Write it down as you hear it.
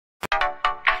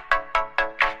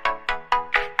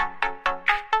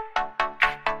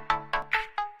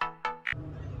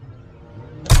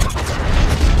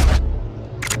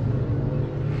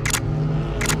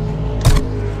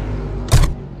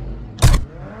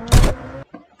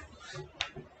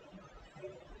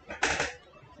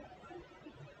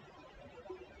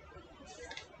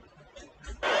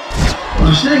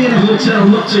I'm staying in a hotel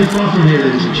not too far from here,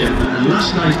 ladies and gentlemen, and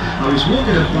last night I was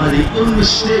woken up by the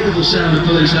unmistakable sound of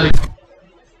police helicopters.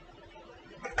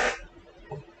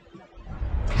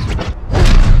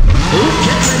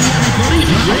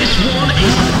 Race 1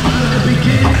 is about to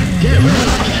begin. Get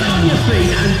ready, get on your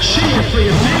feet and cheer for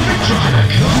your favourite driver.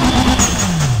 Come on!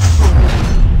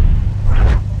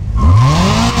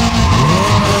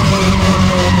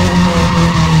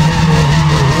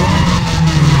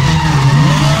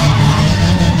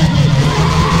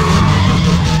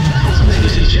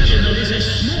 Ladies and gentlemen, this is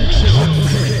Smoke Show.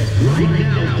 Right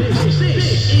now, this is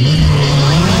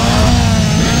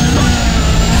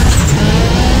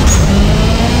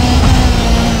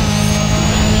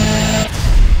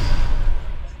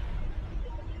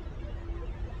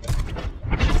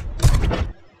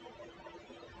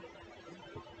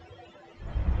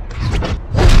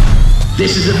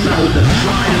This is about the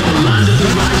pride of the land of the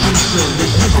rising sun.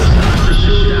 This is the part of the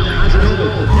showdown as an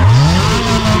over.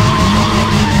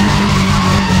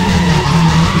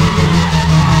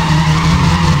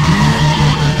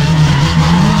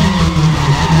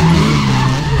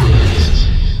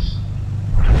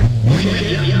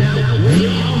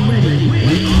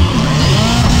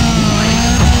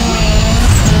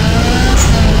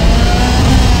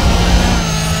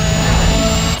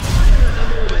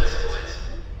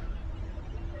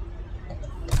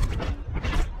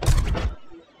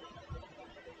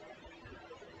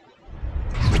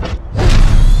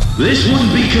 This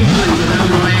wouldn't be complete without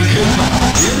Ryan Cooper.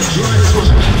 The other drivers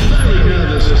must be very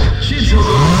nervous. She's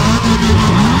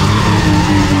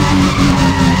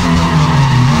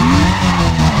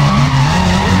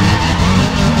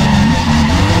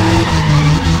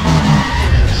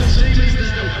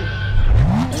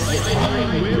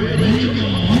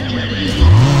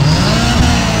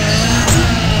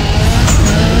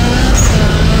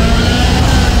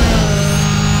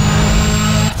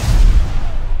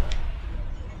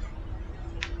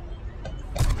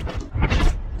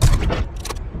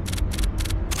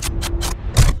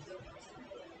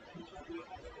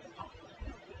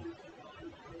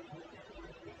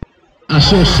I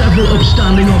saw several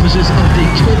upstanding officers of the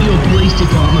Tokyo Police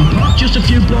Department parked just a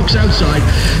few blocks outside,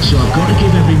 so I've got to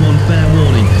give everyone fair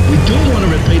warning. We don't want a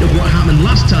repeat of what happened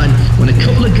last time when a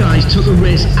couple of guys took a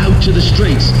race out to the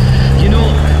streets. You know,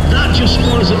 that just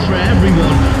spoils it for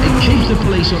everyone. It keeps the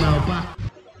police on our back.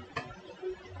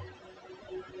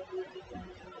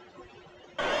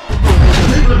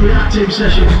 Reactive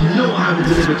sessions know how to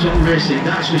deliver top racing,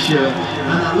 that's for sure.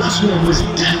 And that last one was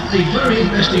definitely very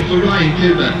interesting for Ryan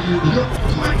Cooper. He got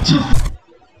quite tough.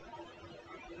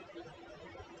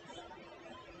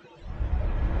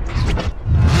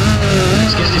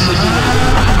 Let's get this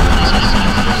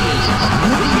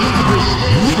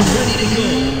ready to go.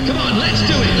 Come on, let's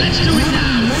do it. Let's do it now.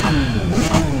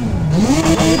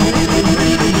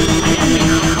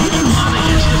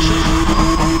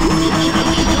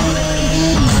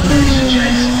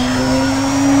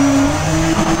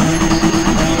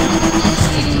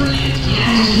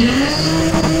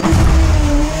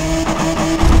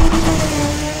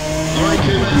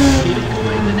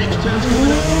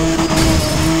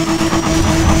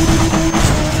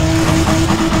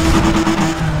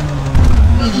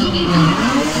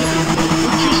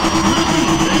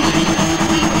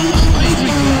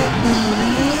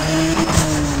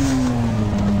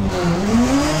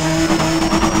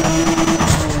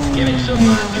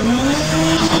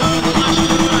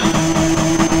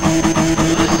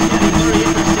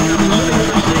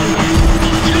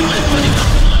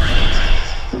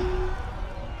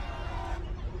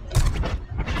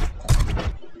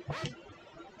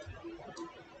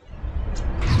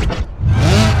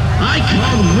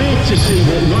 To see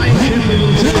what Ryan Cooper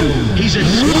will do. He's a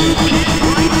small kid,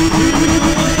 right? Here we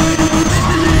go.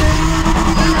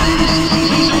 There it is.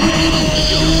 He's a little.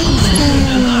 Listen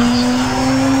to that.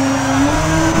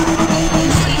 Right,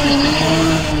 Mr.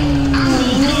 Cooper.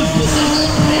 Apple good, but that's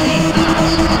pretty bad.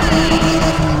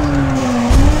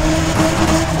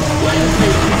 Well, it's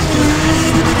good. This is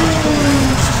good.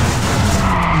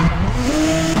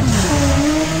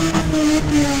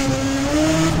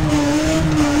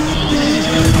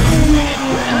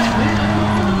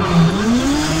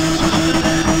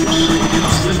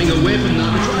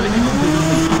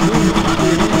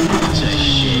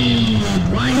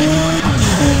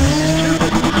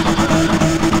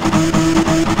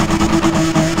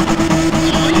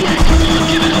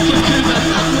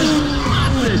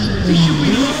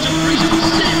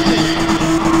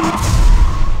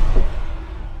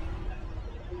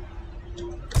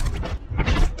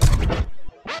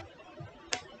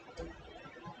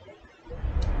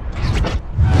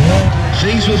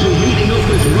 Things will be heating up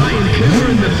with Ryan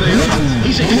Cooper in the field.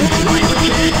 He's a good right,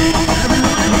 okay.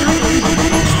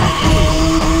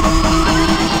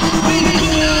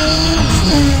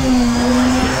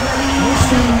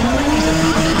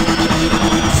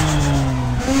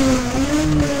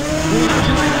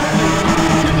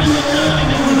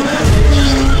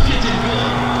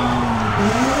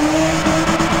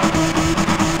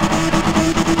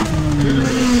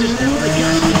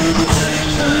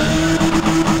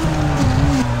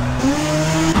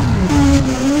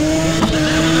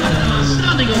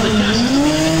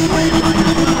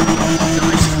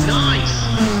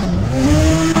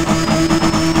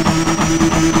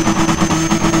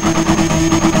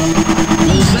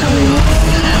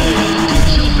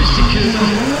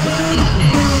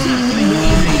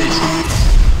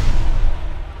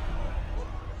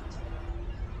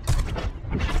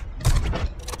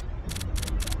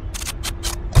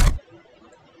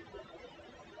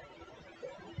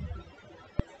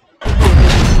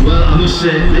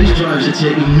 These drivers are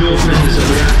taking no prisoners at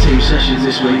the React Team sessions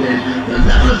this weekend. The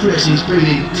level of racing's been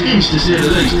intense to say the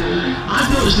least.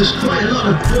 I've noticed there's quite a lot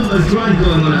of bump and grind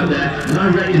going on out there, and I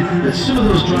reckon that some of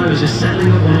those drivers are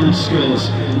settling up on old scores.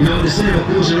 You know what they say, what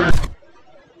goes around.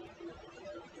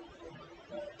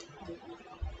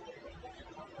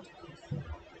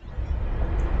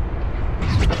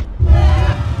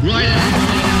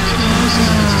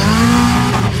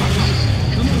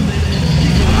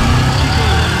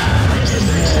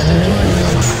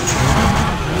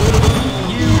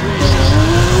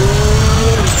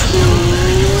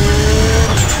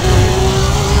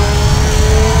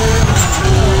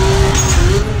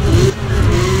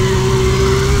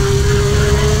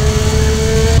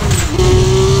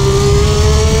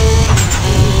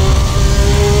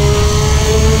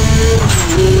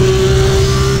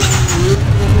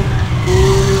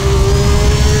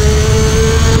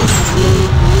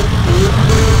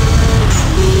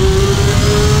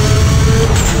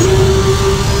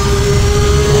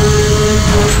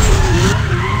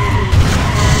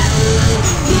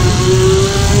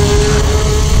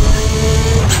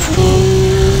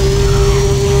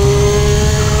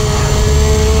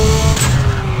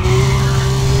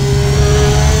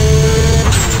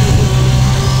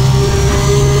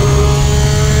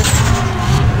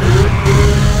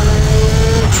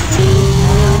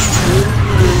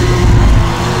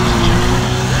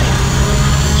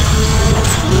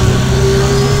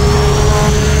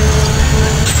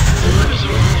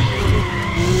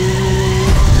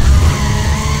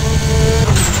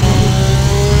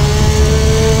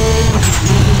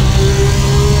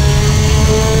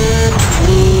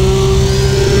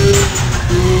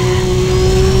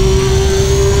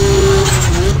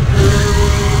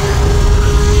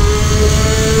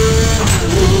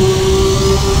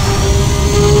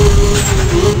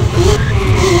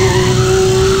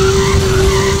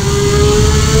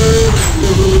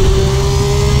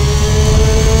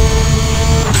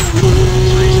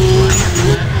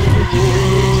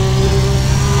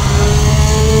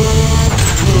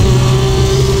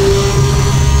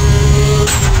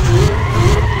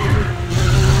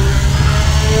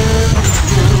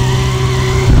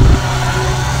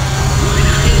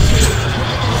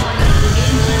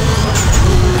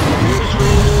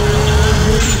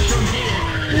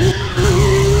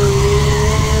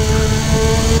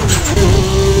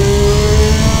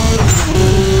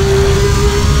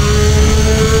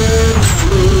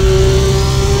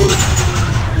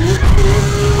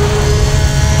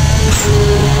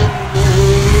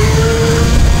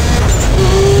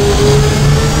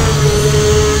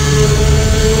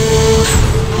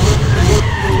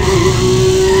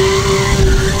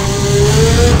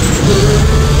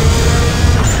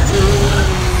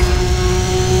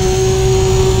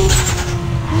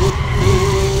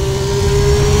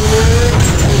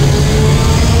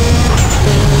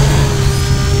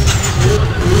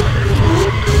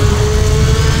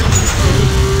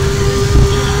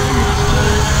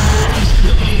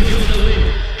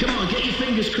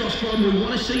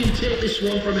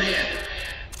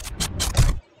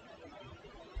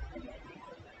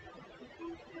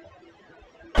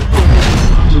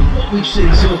 We've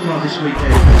seen so far this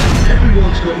weekend,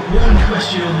 everyone's got one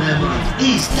question on their mind.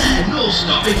 Is there no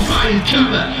stopping Ryan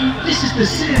Cooper? This is the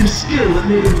same skill that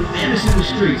made him famous in the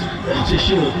streets. What a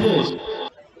show of force.